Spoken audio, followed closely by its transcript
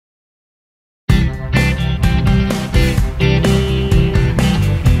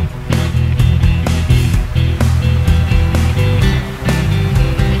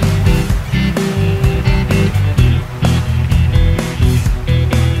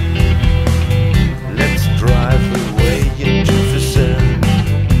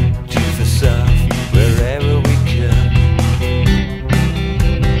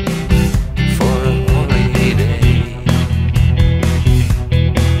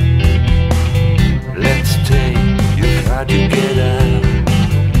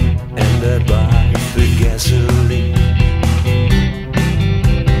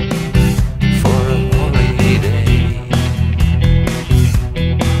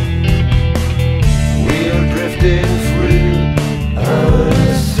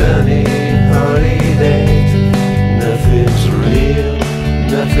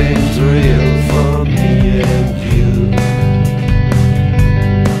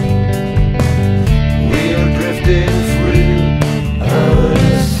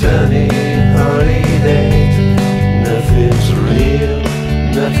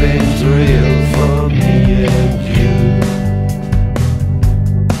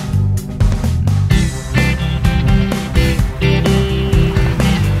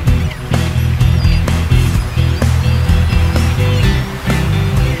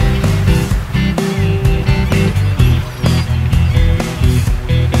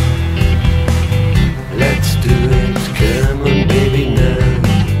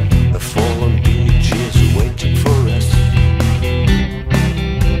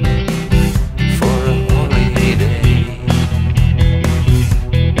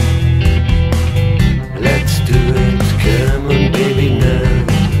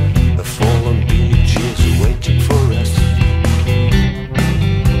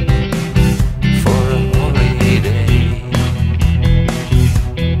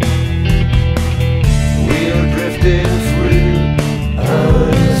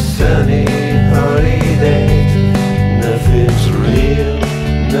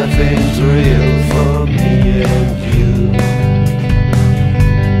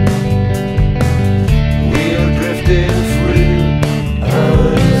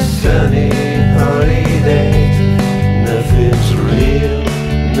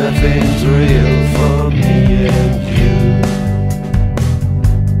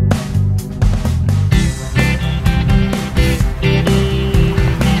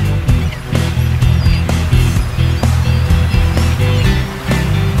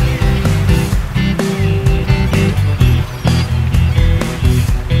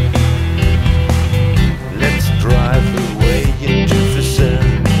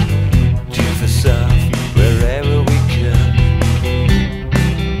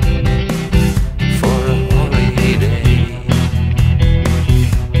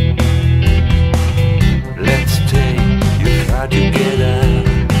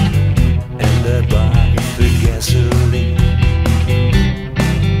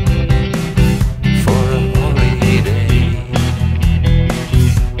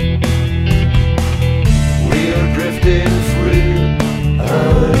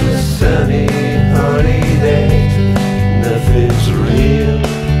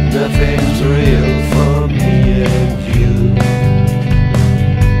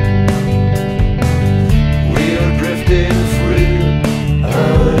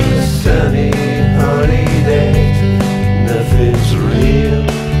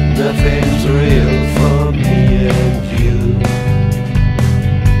nothing's real for me and you.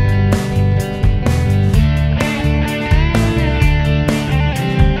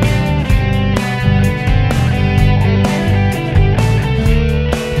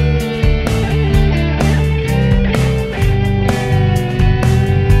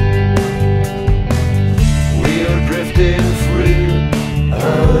 We are drifting through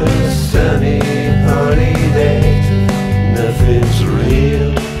our sunny holidays. Nothing's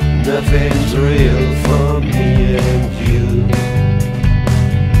real, nothing's real for me and you.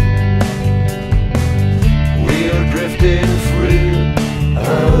 We are drifting through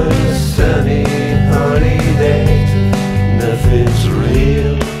our sunny holidays. Nothing's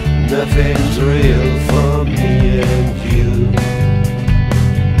real, nothing's real for me and you.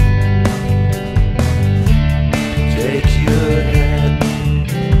 Take your hand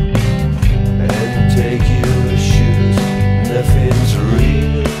and take your shoes. Nothing's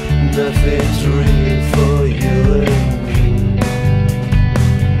real, nothing's real for you and me.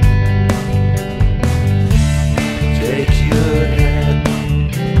 Take your hand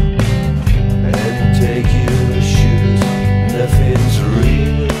and take your shoes. Nothing's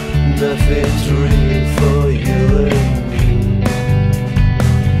real, nothing's real for you and me.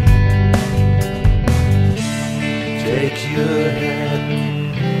 Take your hand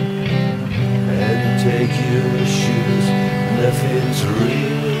and take your shoes. Nothing's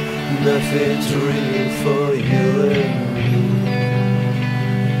real, nothing's real for you and me.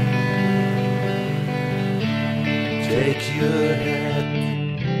 Take your hand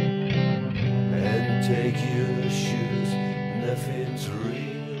and take your shoes. Nothing's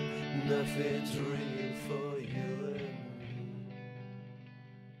real, nothing's real.